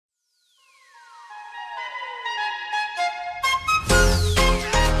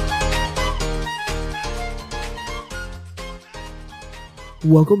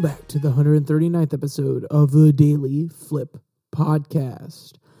Welcome back to the 139th episode of the DailyFlip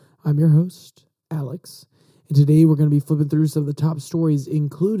podcast. I'm your host, Alex, and today we're going to be flipping through some of the top stories,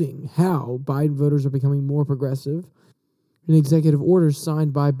 including how Biden voters are becoming more progressive, an executive order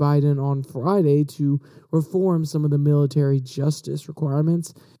signed by Biden on Friday to reform some of the military justice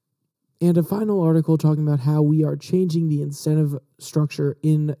requirements, and a final article talking about how we are changing the incentive structure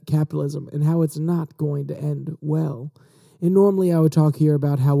in capitalism and how it's not going to end well. And normally I would talk here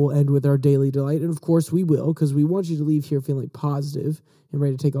about how we'll end with our daily delight, and of course we will, because we want you to leave here feeling positive and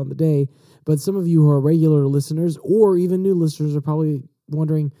ready to take on the day. But some of you who are regular listeners, or even new listeners, are probably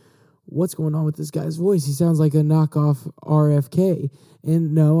wondering, what's going on with this guy's voice? He sounds like a knockoff RFK.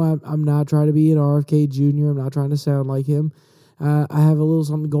 And no, I'm not trying to be an RFK Jr. I'm not trying to sound like him. I have a little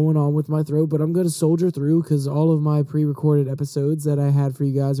something going on with my throat, but I'm going to soldier through, because all of my pre-recorded episodes that I had for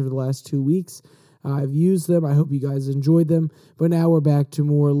you guys over the last 2 weeks, I've used them. I hope you guys enjoyed them. But now we're back to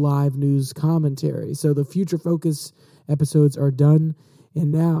more live news commentary. So the Future Focus episodes are done.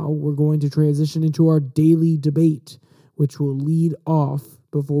 And now we're going to transition into our daily debate, which will lead off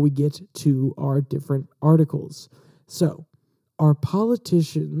before we get to our different articles. So, are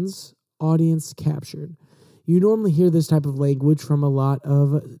politicians audience captured? You normally hear this type of language from a lot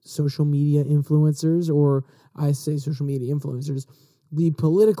of social media influencers, or I say social media influencers, the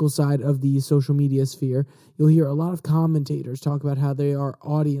political side of the social media sphere. You'll hear a lot of commentators talk about how they are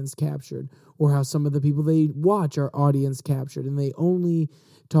audience captured, or how some of the people they watch are audience captured, and they only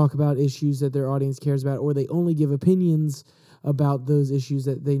talk about issues that their audience cares about, or they only give opinions about those issues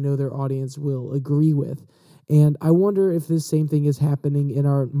that they know their audience will agree with. And I wonder if this same thing is happening in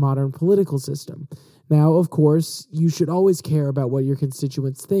our modern political system. Now, of course, you should always care about what your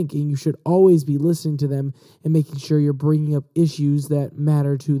constituents think, and you should always be listening to them and making sure you're bringing up issues that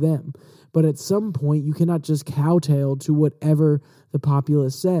matter to them. But at some point, you cannot just kowtow to whatever the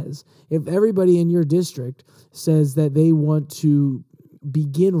populace says. If everybody in your district says that they want to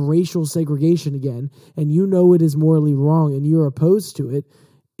begin racial segregation again, and you know it is morally wrong and you're opposed to it,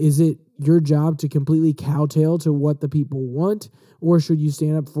 is it your job to completely kowtow to what the people want, or should you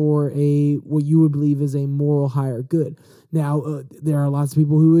stand up for what you would believe is a moral higher good? Now, there are lots of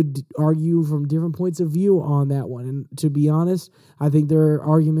people who would argue from different points of view on that one, and to be honest, I think there are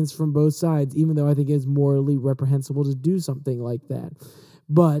arguments from both sides, even though I think it's morally reprehensible to do something like that.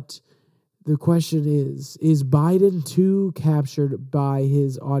 But the question is Biden too captured by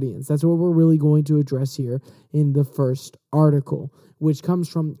his audience? That's what we're really going to address here in the first article, which comes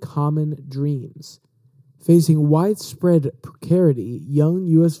from Common Dreams. Facing widespread precarity, young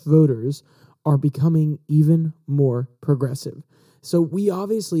U.S. voters are becoming even more progressive. So we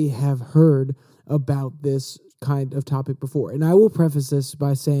obviously have heard about this kind of topic before. And I will preface this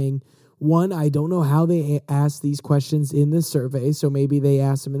by saying, one, I don't know how they asked these questions in this survey, so maybe they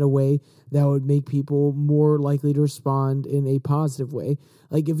asked them in a way that would make people more likely to respond in a positive way.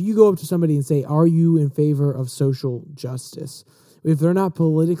 Like if you go up to somebody and say, are you in favor of social justice? If they're not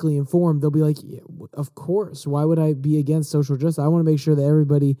politically informed, they'll be like, yeah, of course. Why would I be against social justice? I want to make sure that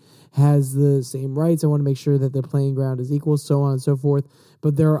everybody has the same rights. I want to make sure that the playing ground is equal, so on and so forth.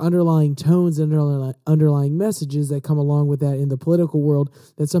 But there are underlying tones and underlying messages that come along with that in the political world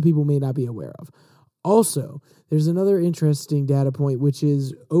that some people may not be aware of. Also, there's another interesting data point, which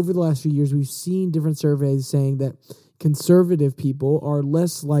is over the last few years, we've seen different surveys saying that conservative people are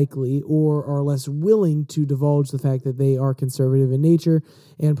less likely or are less willing to divulge the fact that they are conservative in nature,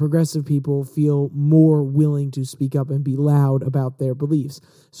 and progressive people feel more willing to speak up and be loud about their beliefs.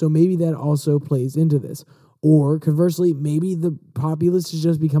 So maybe that also plays into this. Or conversely, maybe the populace is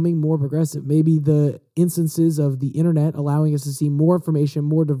just becoming more progressive. Maybe the instances of the internet allowing us to see more information,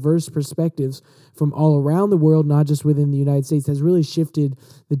 more diverse perspectives from all around the world, not just within the United States, has really shifted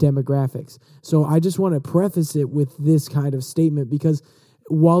the demographics. So I just want to preface it with this kind of statement, because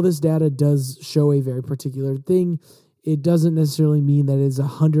while this data does show a very particular thing, it doesn't necessarily mean that it's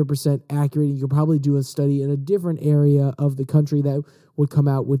 100% accurate. You could probably do a study in a different area of the country that would come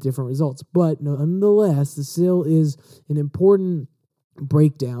out with different results. But nonetheless, this still is an important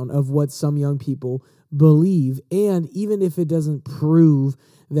breakdown of what some young people believe. And even if it doesn't prove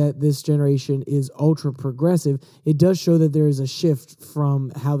that this generation is ultra progressive, it does show that there is a shift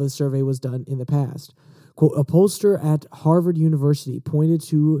from how the survey was done in the past. Quote, a pollster at Harvard University pointed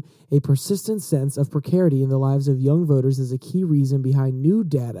to a persistent sense of precarity in the lives of young voters as a key reason behind new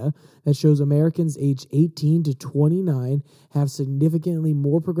data that shows Americans aged 18 to 29 have significantly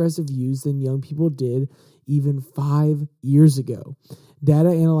more progressive views than young people did even 5 years ago. Data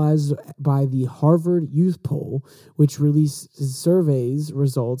analyzed by the Harvard Youth Poll, which releases surveys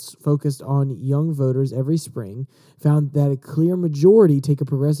results focused on young voters every spring, found that a clear majority take a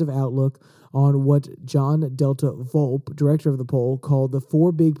progressive outlook on what John Delta Volpe, director of the poll, called the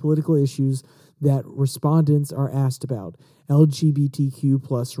 4 big political issues that respondents are asked about: LGBTQ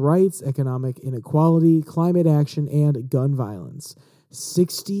plus rights, economic inequality, climate action, and gun violence.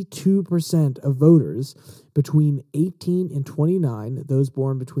 62% of voters between 18 and 29, those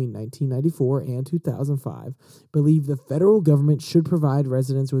born between 1994 and 2005, believe the federal government should provide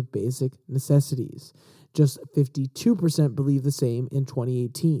residents with basic necessities. Just 52% believe the same in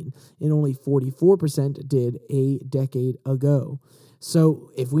 2018, and only 44% did a decade ago.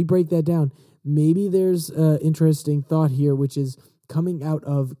 So if we break that down, maybe there's an interesting thought here, which is coming out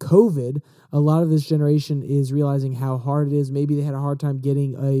of COVID, a lot of this generation is realizing how hard it is. Maybe they had a hard time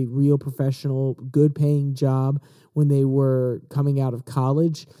getting a real professional, good-paying job when they were coming out of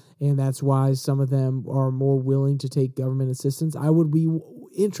college, and that's why some of them are more willing to take government assistance. I would be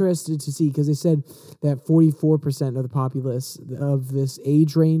interested to see, because they said that 44% of the populace of this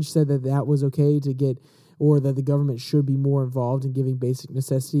age range said that that was okay to get, or that the government should be more involved in giving basic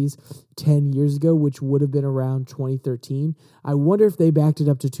necessities 10 years ago, which would have been around 2013. I wonder if they backed it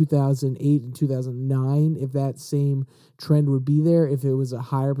up to 2008 and 2009, if that same trend would be there, if it was a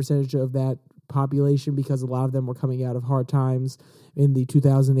higher percentage of that population, because a lot of them were coming out of hard times in the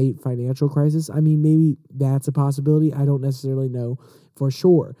 2008 financial crisis. I mean, maybe that's a possibility. I don't necessarily know for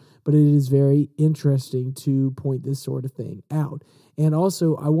sure, but it is very interesting to point this sort of thing out. And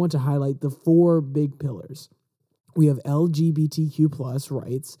also, I want to highlight the 4 big pillars. We have LGBTQ plus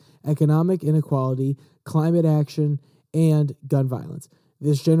rights, economic inequality, climate action, and gun violence.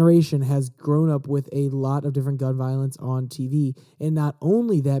 This generation has grown up with a lot of different gun violence on TV. And not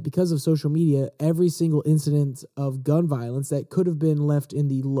only that, because of social media, every single incident of gun violence that could have been left in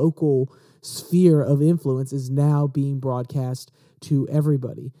the local sphere of influence is now being broadcast to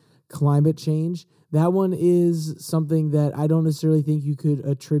everybody. Climate change, that one is something that I don't necessarily think you could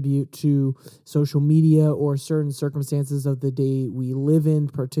attribute to social media or certain circumstances of the day we live in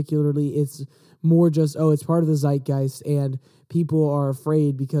particularly. It's more just, it's part of the zeitgeist, and people are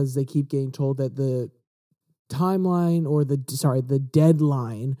afraid because they keep getting told that the timeline, or the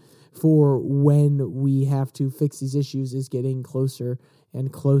deadline for when we have to fix these issues is getting closer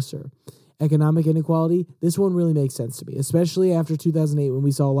and closer. Economic inequality, this one really makes sense to me, especially after 2008 when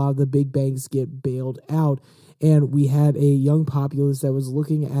we saw a lot of the big banks get bailed out, and we had a young populace that was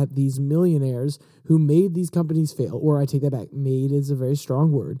looking at these millionaires who made these companies fail, or I take that back, made is a very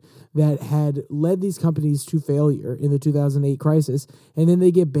strong word, that had led these companies to failure in the 2008 crisis, and then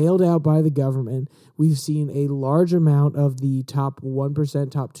they get bailed out by the government. We've seen a large amount of the top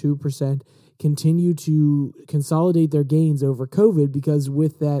 1%, top 2% continue to consolidate their gains over COVID, because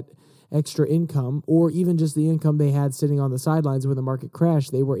with that extra income, or even just the income they had sitting on the sidelines when the market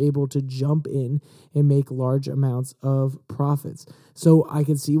crashed, they were able to jump in and make large amounts of profits. So I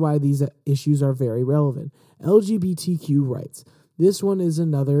can see why these issues are very relevant. LGBTQ rights. This one is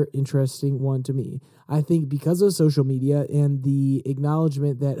another interesting one to me. I think because of social media and the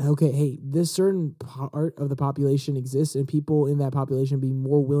acknowledgement that, okay, hey, this certain part of the population exists, and people in that population being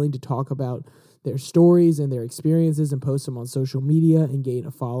more willing to talk about their stories and their experiences and post them on social media and gain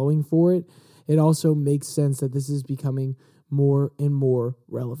a following for it, it also makes sense that this is becoming more and more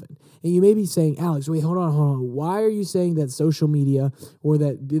relevant. And you may be saying, Alex, wait, hold on. Why are you saying that social media, or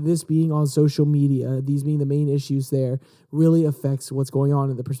that this being on social media, these being the main issues there, really affects what's going on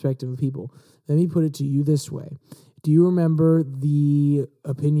in the perspective of people? Let me put it to you this way. Do you remember the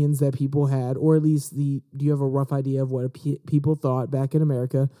opinions that people had, or at least do you have a rough idea of what people thought back in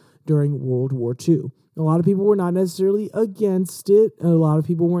America during World War II? A lot of people were not necessarily against it. A lot of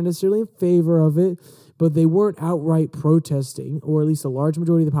people weren't necessarily in favor of it, but they weren't outright protesting, or at least a large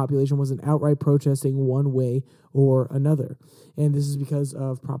majority of the population wasn't outright protesting one way or another. And this is because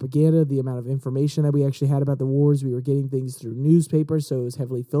of propaganda, the amount of information that we actually had about the wars. We were getting things through newspapers, so it was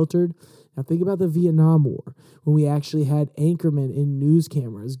heavily filtered. Now think about the Vietnam War, when we actually had anchormen in news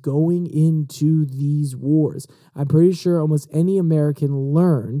cameras going into these wars. I'm pretty sure almost any American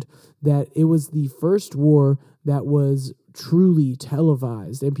learned that it was the first war that was truly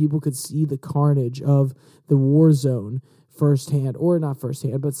televised, and people could see the carnage of the war zone firsthand, or not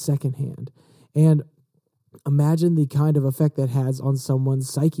firsthand, but secondhand. And imagine the kind of effect that has on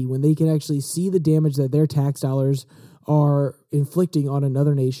someone's psyche when they can actually see the damage that their tax dollars are inflicting on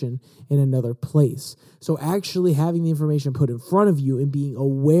another nation in another place. So actually having the information put in front of you and being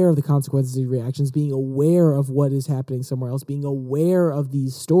aware of the consequences of your reactions, being aware of what is happening somewhere else, being aware of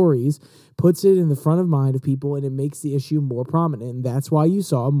these stories puts it in the front of mind of people, and it makes the issue more prominent. And that's why you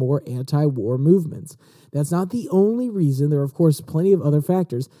saw more anti-war movements. That's not the only reason. There are, of course, plenty of other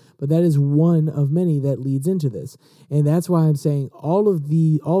factors, but that is one of many that leads into this. And that's why I'm saying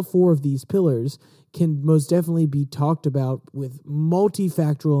all four of these pillars can most definitely be talked about with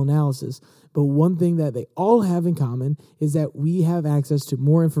multifactorial analysis. But one thing that they all have in common is that we have access to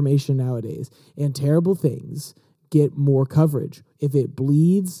more information nowadays, and terrible things get more coverage. If it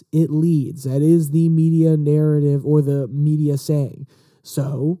bleeds, it leads. That is the media narrative or the media saying.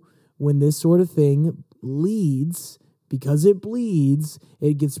 So when this sort of thing leads, because it bleeds,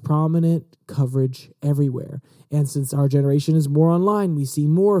 it gets prominent coverage everywhere. And since our generation is more online, we see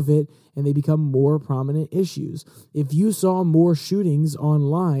more of it, and they become more prominent issues. If you saw more shootings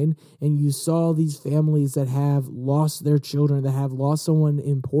online and you saw these families that have lost their children, that have lost someone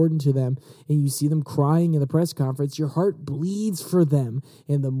important to them, and you see them crying in the press conference, your heart bleeds for them.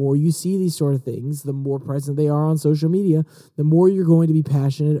 And the more you see these sort of things, the more present they are on social media, the more you're going to be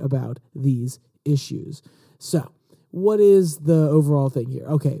passionate about these issues. So, what is the overall thing here?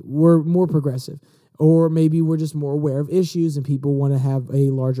 Okay, we're more progressive. Or maybe we're just more aware of issues and people want to have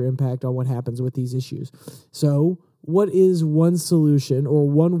a larger impact on what happens with these issues. So what is one solution or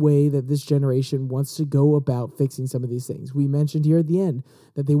one way that this generation wants to go about fixing some of these things? We mentioned here at the end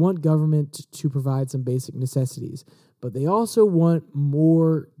that they want government to provide some basic necessities, but they also want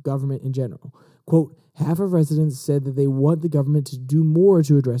more government in general. Quote, half of residents said that they want the government to do more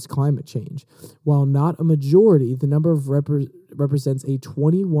to address climate change. While not a majority, the number of represents a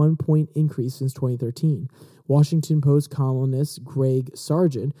 21-point increase since 2013. Washington Post columnist Greg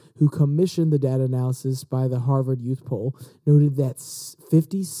Sargent, who commissioned the data analysis by the Harvard Youth Poll, noted that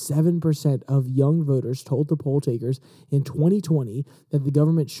 57% of young voters told the poll takers in 2020 that the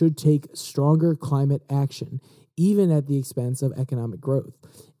government should take stronger climate action, even at the expense of economic growth,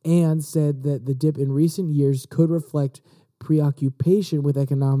 and said that the dip in recent years could reflect preoccupation with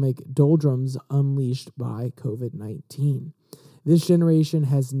economic doldrums unleashed by COVID-19. This generation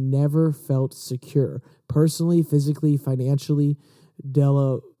has never felt secure, personally, physically, financially,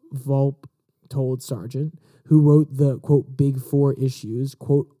 Della Volpe told Sargent, who wrote the, quote, Big Four issues,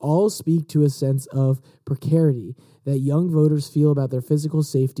 quote, all speak to a sense of precarity that young voters feel about their physical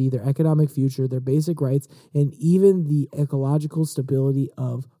safety, their economic future, their basic rights, and even the ecological stability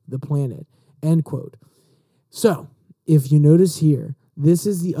of the planet, end quote. So, if you notice here, this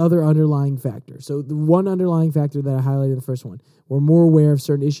is the other underlying factor. So the one underlying factor that I highlighted in the first one, we're more aware of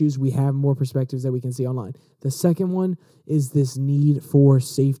certain issues. We have more perspectives that we can see online. The second one is this need for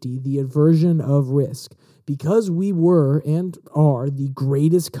safety, the aversion of risk. Because we were and are the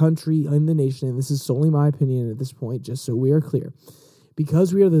greatest country in the nation, and this is solely my opinion at this point, just so we are clear,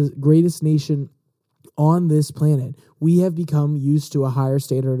 because we are the greatest nation on this planet, we have become used to a higher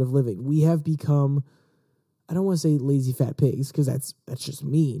standard of living. We have become, I don't want to say lazy fat pigs because that's just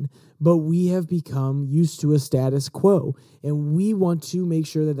mean, but we have become used to a status quo, and we want to make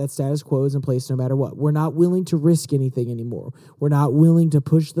sure that that status quo is in place no matter what. We're not willing to risk anything anymore. We're not willing to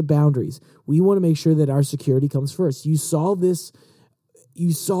push the boundaries. We want to make sure that our security comes first. You saw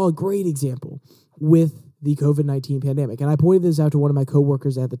a great example with the COVID-19 pandemic, and I pointed this out to one of my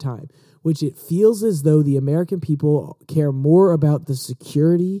coworkers at the time, which it feels as though the American people care more about the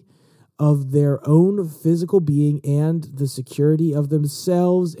security of their own physical being and the security of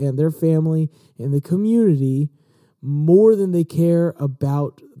themselves and their family and the community more than they care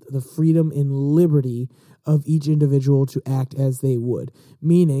about the freedom and liberty of each individual to act as they would.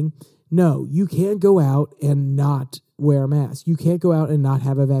 Meaning, no, you can't go out and not wear a mask. You can't go out and not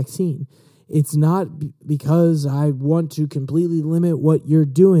have a vaccine. It's not because I want to completely limit what you're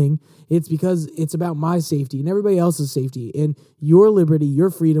doing. It's because it's about my safety and everybody else's safety. And your liberty, your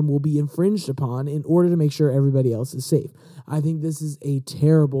freedom will be infringed upon in order to make sure everybody else is safe. I think this is a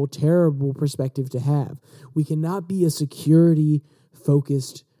terrible, terrible perspective to have. We cannot be a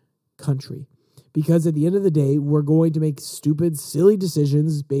security-focused country, because at the end of the day, we're going to make stupid, silly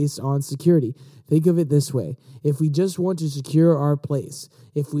decisions based on security. Think of it this way. If we just want to secure our place,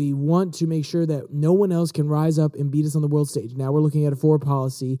 if we want to make sure that no one else can rise up and beat us on the world stage, now we're looking at a foreign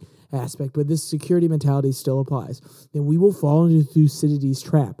policy aspect, but this security mentality still applies, then we will fall into Thucydides'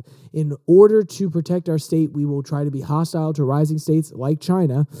 trap. In order to protect our state, we will try to be hostile to rising states like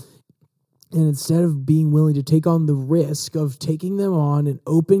China, and instead of being willing to take on the risk of taking them on in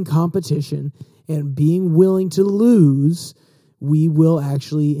open competition and being willing to lose, we will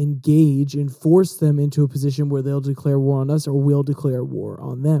actually engage and force them into a position where they'll declare war on us or we'll declare war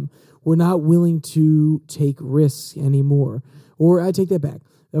on them. We're not willing to take risks anymore. Or I take that back.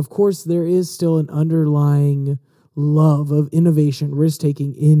 Of course, there is still an underlying love of innovation,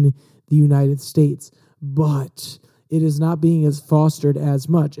 risk-taking in the United States, but it is not being as fostered as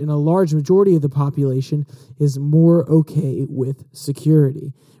much, and a large majority of the population is more okay with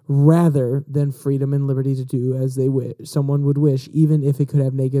security rather than freedom and liberty to do as they wish. Someone would wish, even if it could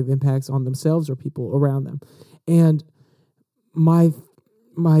have negative impacts on themselves or people around them. And my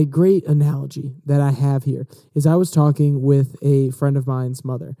great analogy that I have here is I was talking with a friend of mine's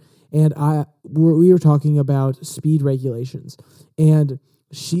mother, and we were talking about speed regulations, and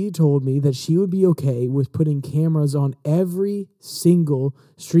she told me that she would be okay with putting cameras on every single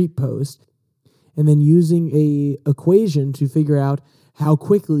street post and then using a equation to figure out how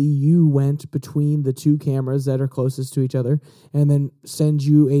quickly you went between the two cameras that are closest to each other and then send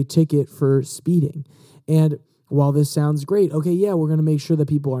you a ticket for speeding. And while this sounds great, okay, yeah, we're going to make sure that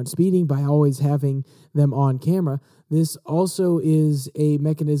people aren't speeding by always having them on camera. This also is a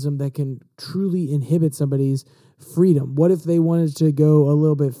mechanism that can truly inhibit somebody's freedom. What if they wanted to go a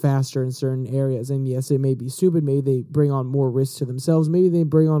little bit faster in certain areas? And yes, it may be stupid. Maybe they bring on more risk to themselves. Maybe they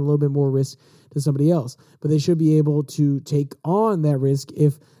bring on a little bit more risk to somebody else. But they should be able to take on that risk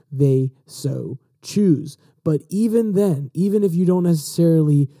if they so choose. But even then, even if you don't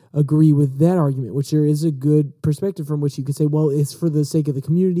necessarily agree with that argument, which there is a good perspective from which you could say, well, it's for the sake of the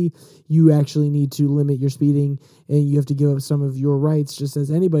community, you actually need to limit your speeding and you have to give up some of your rights just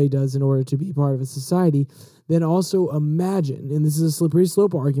as anybody does in order to be part of a society. Then also imagine, and this is a slippery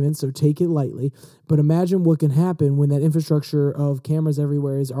slope argument, so take it lightly, but imagine what can happen when that infrastructure of cameras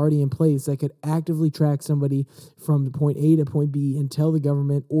everywhere is already in place that could actively track somebody from point A to point B and tell the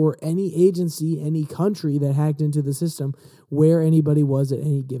government or any agency, any country that hacked into the system where anybody was at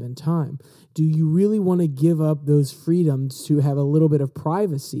any given time. Do you really want to give up those freedoms to have a little bit of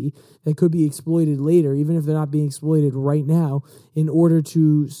privacy that could be exploited later, even if they're not being exploited right now, in order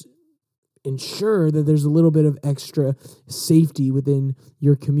to ensure that there's a little bit of extra safety within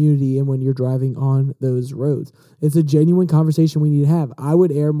your community and when you're driving on those roads? It's a genuine conversation we need to have. I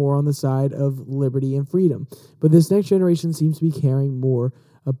would err more on the side of liberty and freedom, but this next generation seems to be caring more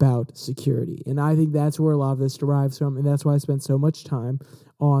about security. And I think that's where a lot of this derives from, and that's why I spent so much time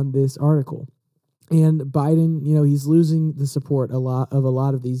on this article. And Biden, he's losing the support a lot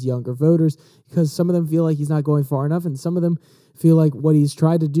of these younger voters because some of them feel like he's not going far enough, and some of them feel like what he's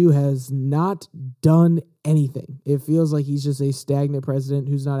tried to do has not done anything. It feels like he's just a stagnant president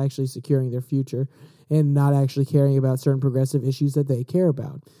who's not actually securing their future and not actually caring about certain progressive issues that they care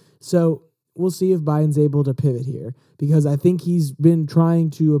about. So we'll see if Biden's able to pivot here, because I think he's been trying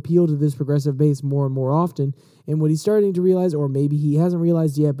to appeal to this progressive base more and more often. And what he's starting to realize, or maybe he hasn't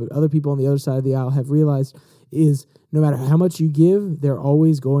realized yet, but other people on the other side of the aisle have realized, is no matter how much you give, they're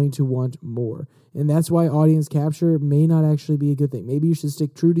always going to want more. And that's why audience capture may not actually be a good thing. Maybe you should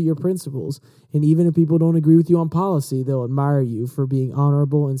stick true to your principles. And even if people don't agree with you on policy, they'll admire you for being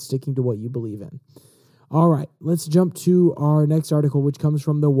honorable and sticking to what you believe in. All right, let's jump to our next article, which comes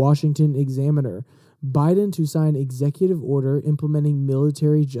from the Washington Examiner. Biden to sign executive order implementing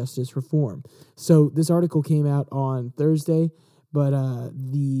military justice reform. So this article came out on Thursday, but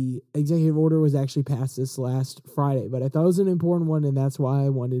the executive order was actually passed this last Friday. But I thought it was an important one, and that's why I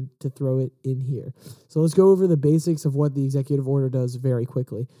wanted to throw it in here. So let's go over the basics of what the executive order does very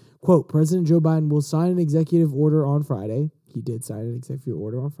quickly. Quote, President Joe Biden will sign an executive order on Friday. He did sign an executive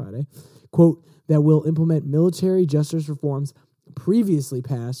order on Friday. Quote, that will implement military justice reforms previously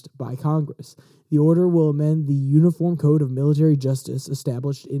passed by Congress. The order will amend the Uniform Code of Military Justice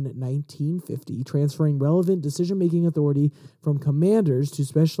established in 1950, transferring relevant decision-making authority from commanders to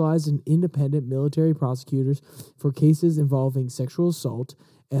specialized and independent military prosecutors for cases involving sexual assault,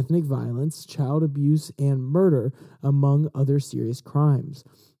 ethnic violence, child abuse, and murder, among other serious crimes.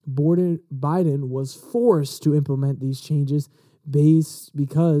 Biden was forced to implement these changes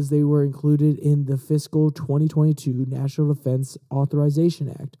because they were included in the fiscal 2022 National Defense Authorization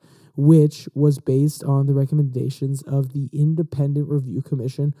Act, which was based on the recommendations of the Independent Review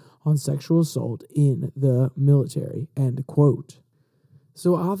Commission on Sexual Assault in the Military, end quote.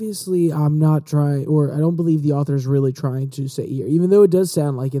 So obviously I'm not trying, or I don't believe the author is really trying to say here, even though it does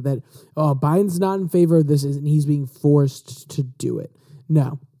sound like it, that Biden's not in favor of this and he's being forced to do it.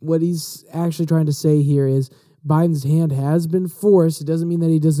 No, what he's actually trying to say here is Biden's hand has been forced. It doesn't mean that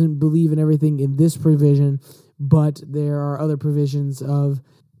he doesn't believe in everything in this provision, but there are other provisions of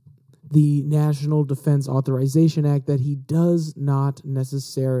the National Defense Authorization Act that he does not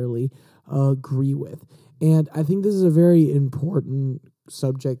necessarily agree with. And I think this is a very important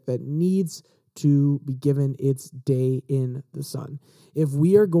subject that needs to be given its day in the sun. If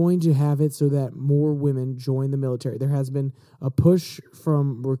we are going to have it so that more women join the military, there has been a push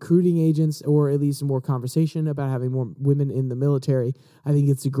from recruiting agents, or at least more conversation about having more women in the military. I think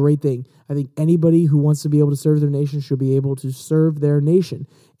it's a great thing. I think anybody who wants to be able to serve their nation should be able to serve their nation.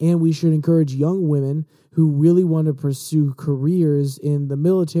 And we should encourage young women who really want to pursue careers in the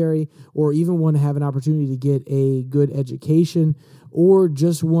military, or even want to have an opportunity to get a good education, or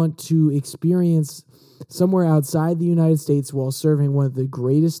just want to experience somewhere outside the United States while serving one of the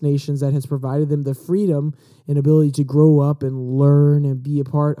greatest nations that has provided them the freedom and ability to grow up and learn and be a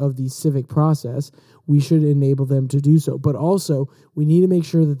part of the civic process. We should enable them to do so. But also, we need to make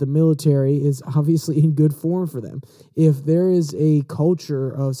sure that the military is obviously in good form for them. If there is a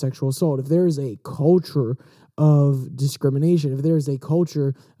culture of sexual assault, if there is a culture of discrimination, if there is a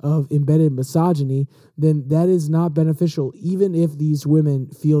culture of embedded misogyny, then that is not beneficial, even if these women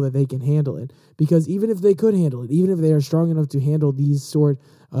feel that they can handle it. Because even if they could handle it, even if they are strong enough to handle these sort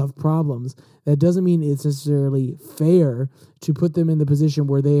of problems, that doesn't mean it's necessarily fair to put them in the position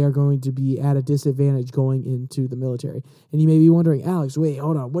where they are going to be at a disadvantage going into the military. And you may be wondering, Alex, wait,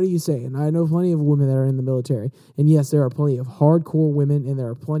 hold on, what are you saying? I know plenty of women that are in the military. And yes, there are plenty of hardcore women, and there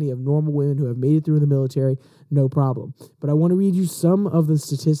are plenty of normal women who have made it through the military, no problem. But I want to read you some of the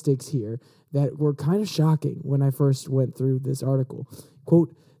statistics here that were kind of shocking when I first went through this article.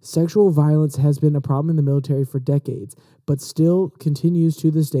 Quote, sexual violence has been a problem in the military for decades, but still continues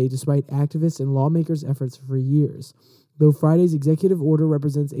to this day despite activists and lawmakers' efforts for years. Though Friday's executive order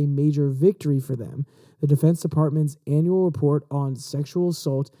represents a major victory for them, the Defense Department's annual report on sexual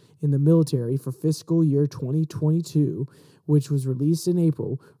assault in the military for fiscal year 2022, which was released in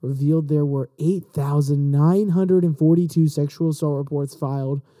April, revealed there were 8,942 sexual assault reports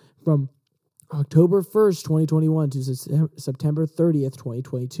filed from October 1st, 2021 to September 30th,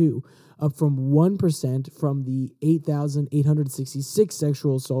 2022, up from 1% from the 8,866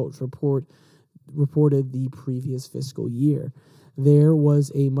 sexual assaults reported the previous fiscal year. There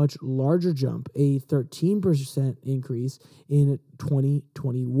was a much larger jump, a 13% increase in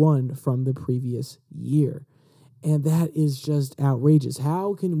 2021 from the previous year. And that is just outrageous.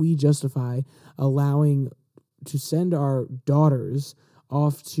 How can we justify allowing to send our daughters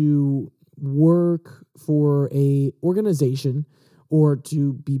off to work for a organization, or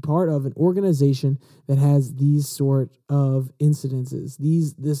to be part of an organization that has these sort of incidences,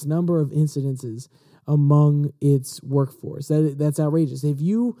 this number of incidences among its workforce? That's outrageous. If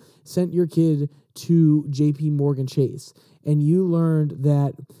you sent your kid to JP Morgan Chase and you learned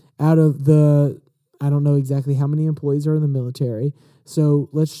that out of the, I don't know exactly how many employees are in the military, so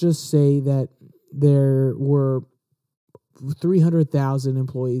let's just say that there were 300,000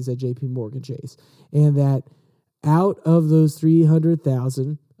 employees at JP Morgan Chase, and that out of those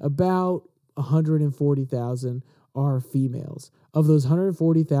 300,000, about 140,000 are females. Of those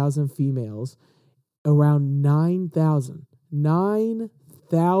 140,000 females, around 9,000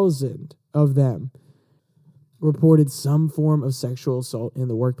 of them reported some form of sexual assault in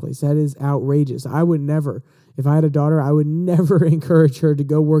the workplace. That is outrageous. I would never, if I had a daughter, I would never encourage her to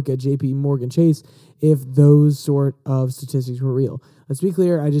go work at JP Morgan Chase if those sort of statistics were real. Let's be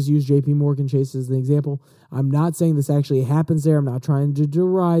clear, I just used JP Morgan Chase as an example. I'm not saying this actually happens there. I'm not trying to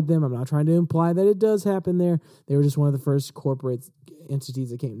deride them. I'm not trying to imply that it does happen there. They were just one of the first corporate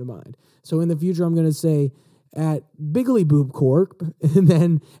entities that came to mind. So in the future, I'm going to say at Biggly Boob Corp, and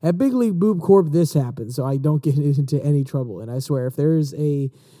then at Biggly Boob Corp, this happens, so I don't get into any trouble. And I swear, if there's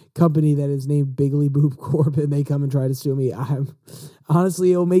a company that is named Biggly Boob Corp and they come and try to sue me,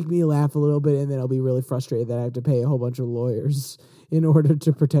 honestly, it'll make me laugh a little bit, and then I'll be really frustrated that I have to pay a whole bunch of lawyers in order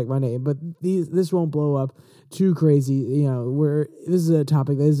to protect my name. But this won't blow up too crazy. You know, this is a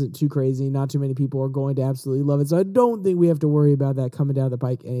topic that isn't too crazy. Not too many people are going to absolutely love it. So I don't think we have to worry about that coming down the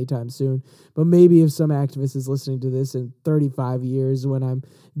pike anytime soon. But maybe if some activist is listening to this in 35 years when I'm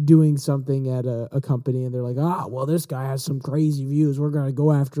doing something at a company and they're like, well, this guy has some crazy views, we're going to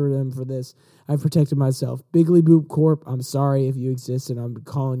go after them for this. I've protected myself. Biggly Boob Corp, I'm sorry if you exist and I'm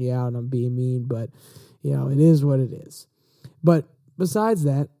calling you out and I'm being mean, but, you know, it is what it is. But besides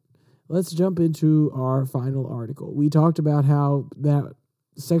that, let's jump into our final article. We talked about how that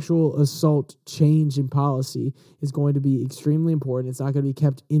sexual assault change in policy is going to be extremely important. It's not going to be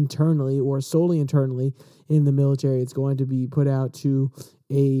kept internally or solely internally in the military. It's going to be put out to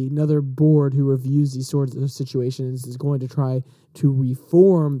another board who reviews these sorts of situations, is going to try to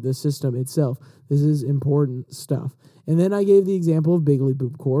reform the system itself. This is important stuff. And then I gave the example of Biggly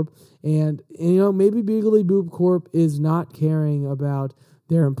Boob Corp. And you know, maybe Biggly Boob Corp is not caring about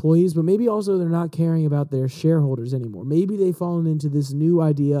their employees, but maybe also they're not caring about their shareholders anymore. Maybe they've fallen into this new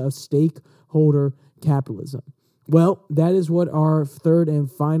idea of stakeholder capitalism. Well, that is what our third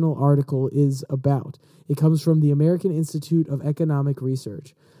and final article is about. It comes from the American Institute of Economic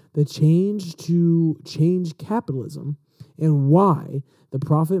Research. The change to change capitalism and why the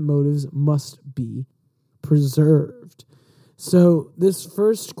profit motives must be preserved. So this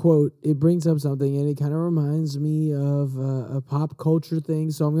first quote, it brings up something, and it kind of reminds me of a pop culture thing.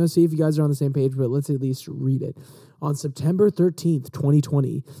 So I'm going to see if you guys are on the same page, but let's at least read it. On September 13th,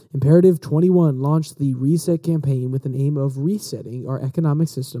 2020, Imperative 21 launched the Reset campaign with an aim of resetting our economic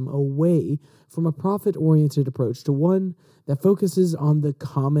system away from a profit-oriented approach to one that focuses on the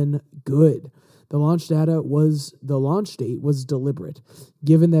common good. The launch date was deliberate,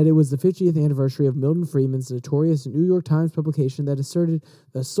 given that it was the 50th anniversary of Milton Friedman's notorious New York Times publication that asserted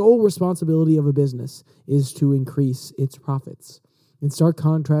the sole responsibility of a business is to increase its profits. In stark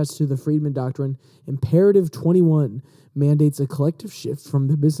contrast to the Friedman doctrine, Imperative 21 mandates a collective shift from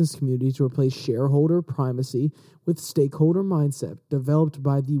the business community to replace shareholder primacy with stakeholder mindset developed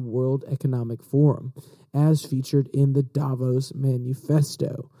by the World Economic Forum, as featured in the Davos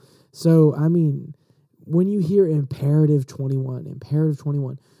Manifesto. So, I mean, when you hear Imperative 21,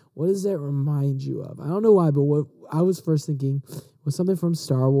 what does that remind you of? I don't know why, but what I was first thinking was something from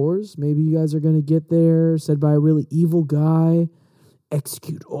Star Wars. Maybe you guys are going to get there, said by a really evil guy.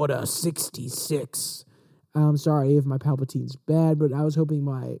 Execute Order 66. I'm sorry if my Palpatine's bad, but I was hoping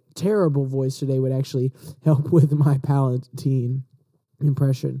my terrible voice today would actually help with my Palpatine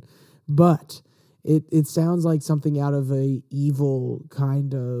impression. But it sounds like something out of a evil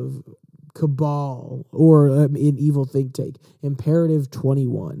kind of cabal or an evil think tank. Imperative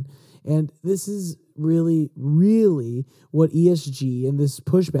 21. And this is really, really what ESG and this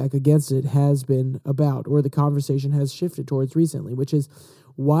pushback against it has been about, or the conversation has shifted towards recently, which is,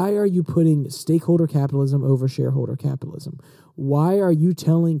 why are you putting stakeholder capitalism over shareholder capitalism? Why are you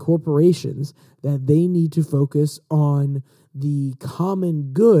telling corporations that they need to focus on the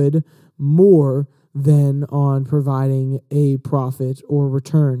common good more than on providing a profit or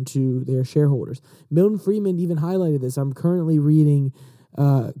return to their shareholders? Milton Friedman even highlighted this. I'm currently reading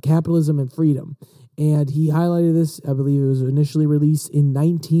Capitalism and Freedom, and he highlighted this, I believe it was initially released in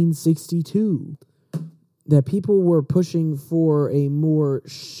 1962, that people were pushing for a more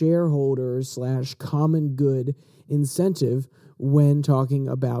shareholder/common good incentive when talking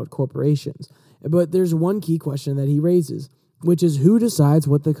about corporations. But there's one key question that he raises, which is, who decides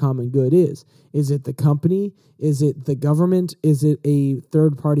what the common good is? Is it the company? Is it the government? Is it a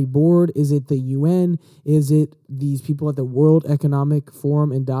third-party board? Is it the UN? Is it these people at the World Economic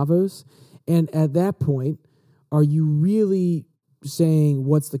Forum in Davos? And at that point, are you really saying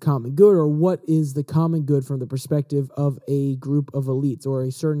what's the common good, or what is the common good from the perspective of a group of elites or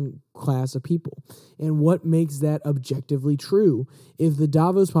a certain class of people? And what makes that objectively true? If the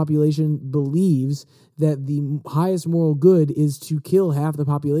Davos population believes that the highest moral good is to kill half the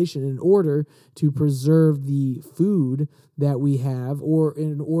population in order to preserve the food that we have, or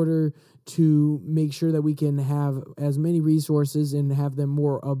in order to make sure that we can have as many resources and have them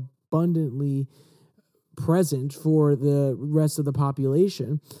more abundantly present for the rest of the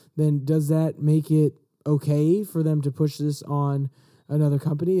population, then does that make it okay for them to push this on another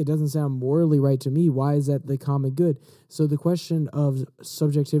company? It doesn't sound morally right to me. Why is that the common good? So the question of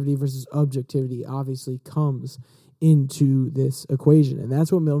subjectivity versus objectivity obviously comes into this equation, and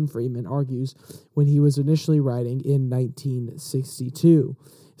that's what Milton Friedman argues when he was initially writing in 1962.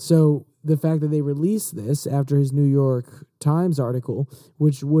 So the fact that they released this after his New York Times article,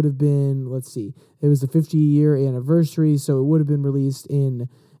 which would have been, it was the 50-year anniversary, so it would have been released in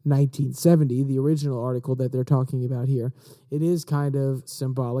 1970, the original article that they're talking about here. It is kind of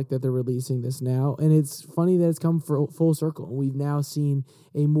symbolic that they're releasing this now, and it's funny that it's come full circle. We've now seen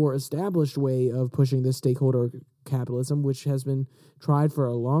a more established way of pushing this stakeholder capitalism, which has been tried for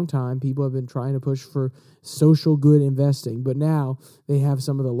a long time. People have been trying to push for social good investing, but now they have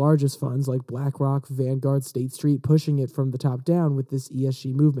some of the largest funds like BlackRock, Vanguard, State Street pushing it from the top down with this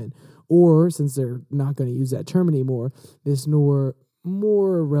ESG movement. Or, since they're not going to use that term anymore, this more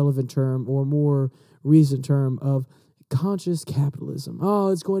relevant term or more recent term of conscious capitalism.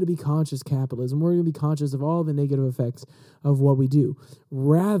 Oh, it's going to be conscious capitalism. We're going to be conscious of all the negative effects of what we do,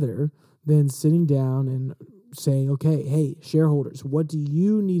 rather than sitting down and saying, okay, hey, shareholders, what do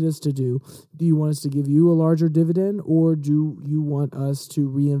you need us to do? Do you want us to give you a larger dividend, or do you want us to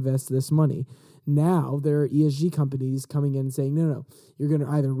reinvest this money? Now there are ESG companies coming in and saying, no, you're going to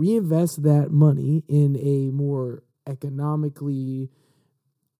either reinvest that money in a more economically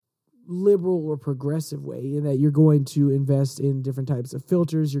liberal or progressive way, in that you're going to invest in different types of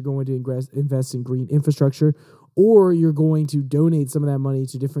filters, you're going to invest in green infrastructure, or you're going to donate some of that money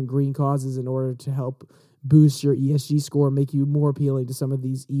to different green causes in order to help boost your ESG score, make you more appealing to some of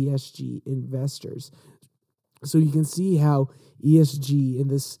these ESG investors. So you can see how ESG and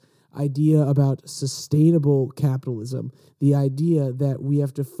this idea about sustainable capitalism, the idea that we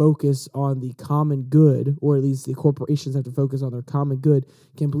have to focus on the common good, or at least the corporations have to focus on their common good,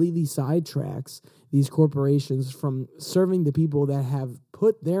 completely sidetracks these corporations from serving the people that have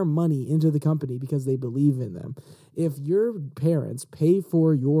put their money into the company because they believe in them. If your parents pay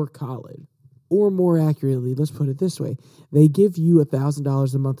for your college, or more accurately, let's put it this way, they give you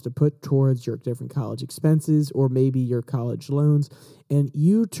 $1,000 a month to put towards your different college expenses or maybe your college loans, and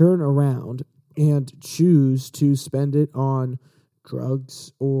you turn around and choose to spend it on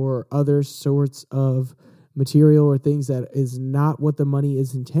drugs or other sorts of material or things that is not what the money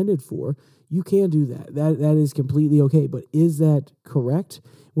is intended for, you can do that. That is completely okay. But is that correct?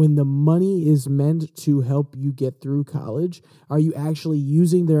 When the money is meant to help you get through college, are you actually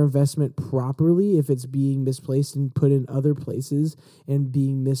using their investment properly if it's being misplaced and put in other places and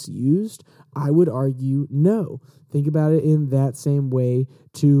being misused? I would argue no. Think about it in that same way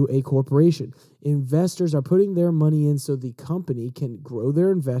to a corporation. Investors are putting their money in so the company can grow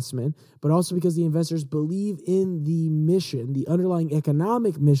their investment, but also because the investors believe in the mission, the underlying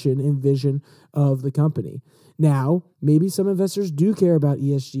economic mission and vision of the company. Now, maybe some investors do care about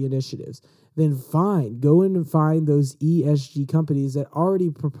ESG initiatives. Then fine, go in and find those ESG companies that already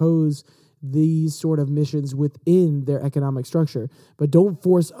propose these sort of missions within their economic structure. But don't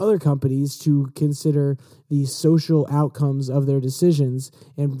force other companies to consider the social outcomes of their decisions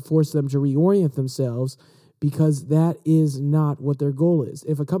and force them to reorient themselves, because that is not what their goal is.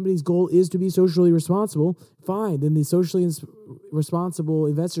 If a company's goal is to be socially responsible, fine, then the socially responsible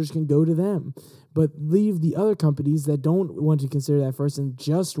investors can go to them. But leave the other companies that don't want to consider that first and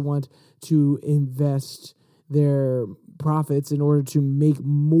just want to invest their profits in order to make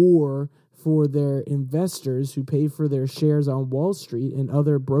more for their investors who pay for their shares on Wall Street and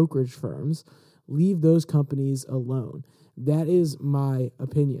other brokerage firms. Leave those companies alone. That is my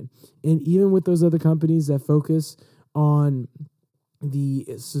opinion. And even with those other companies that focus on the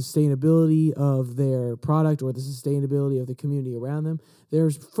sustainability of their product or the sustainability of the community around them, their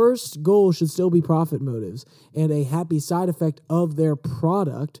first goal should still be profit motives. And a happy side effect of their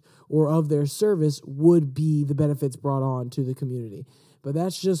product or of their service would be the benefits brought on to the community. But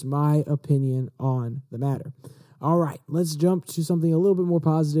that's just my opinion on the matter. All right, let's jump to something a little bit more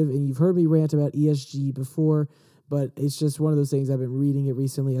positive. And you've heard me rant about ESG before, but it's just one of those things. I've been reading it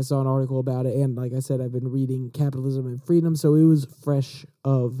recently. I saw an article about it. And like I said, I've been reading Capitalism and Freedom, so it was fresh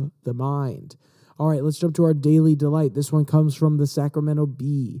of the mind. All right, let's jump to our daily delight. This one comes from the Sacramento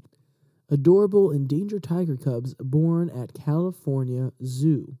Bee. Adorable endangered tiger cubs born at California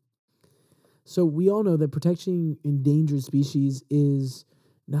Zoo. So we all know that protecting endangered species is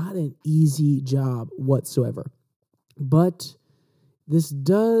not an easy job whatsoever. But this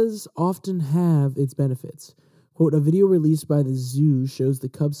does often have its benefits. Quote, a video released by the zoo shows the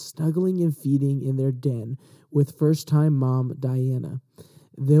cubs snuggling and feeding in their den with first-time mom Diana.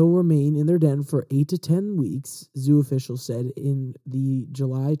 They'll remain in their den for 8 to 10 weeks, zoo officials said in the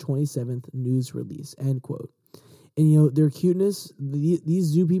July 27th news release, end quote. And, you know, their cuteness, these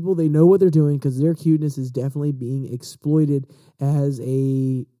zoo people, they know what they're doing because their cuteness is definitely being exploited as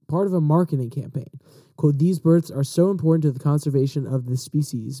a part of a marketing campaign. Quote, these birds are so important to the conservation of the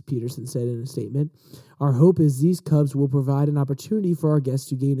species, Peterson said in a statement. Our hope is these cubs will provide an opportunity for our guests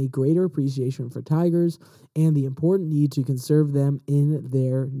to gain a greater appreciation for tigers and the important need to conserve them in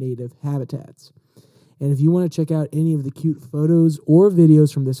their native habitats. And if you want to check out any of the cute photos or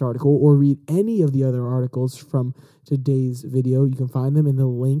videos from this article or read any of the other articles from today's video, you can find them in the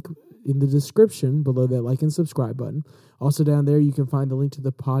link in the description below that like and subscribe button. Also down there, you can find the link to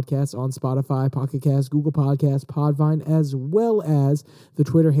the podcast on Spotify, Pocket Cast, Google Podcasts, Podvine, as well as the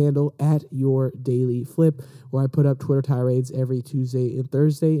Twitter handle @YourDailyFlip, where I put up Twitter tirades every Tuesday and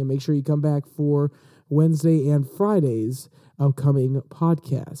Thursday. And make sure you come back for Wednesday and Friday's upcoming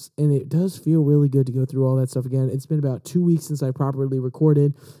podcasts. And it does feel really good to go through all that stuff again. It's been about 2 weeks since I properly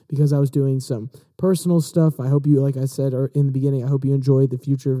recorded because I was doing some personal stuff. I hope you, like I said in the beginning, I hope you enjoyed the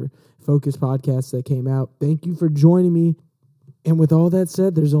Future Focus podcast that came out. Thank you for joining me. And with all that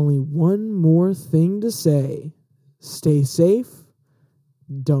said, there's only one more thing to say. Stay safe.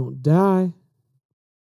 Don't die.